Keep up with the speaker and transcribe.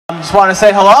Just want to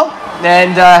say hello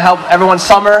and help everyone's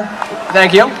summer.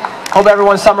 Thank you. Hope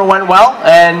everyone's summer went well,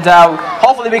 and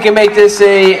hopefully we can make this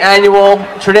an annual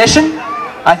tradition.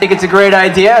 I think it's a great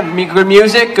idea. Good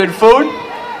music, good food,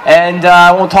 and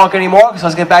I won't talk anymore because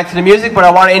let's get back to the music. But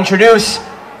I want to introduce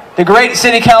the great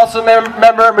City Council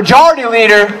member, Majority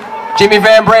Leader, Jimmy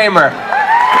Van Brammer.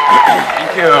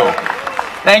 Thank you.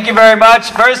 Thank you very much.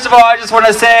 First of all, I just want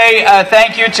to say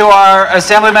thank you to our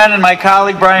Assemblyman and my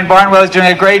colleague Brian Barnwell. He's doing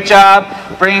a great job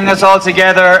bringing us all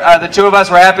together. The two of us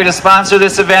were happy to sponsor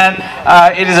this event.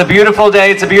 It is a beautiful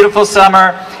day. It's a beautiful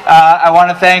summer. I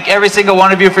want to thank every single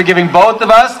one of you for giving both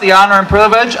of us the honor and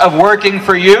privilege of working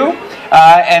for you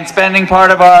and spending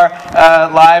part of our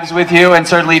lives with you, and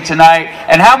certainly tonight.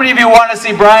 And how many of you want to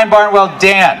see Brian Barnwell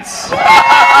dance?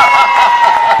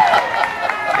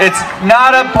 It's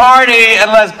not a party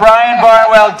unless Brian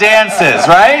Barnwell dances,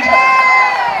 right?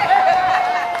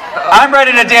 I'm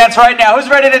ready to dance right now. Who's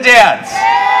ready to dance?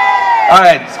 All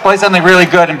right, let's play something really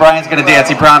good and Brian's going to dance,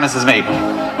 he promises me.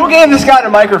 Who gave this guy the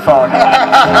microphone?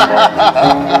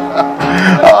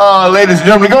 Oh, ladies and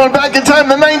gentlemen, going back in time,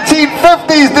 the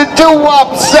 1950s, the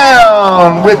doo-wop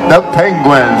sound with the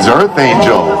Penguins, Earth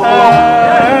Angel.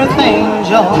 Earth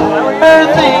Angel,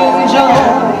 Earth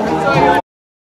Angel.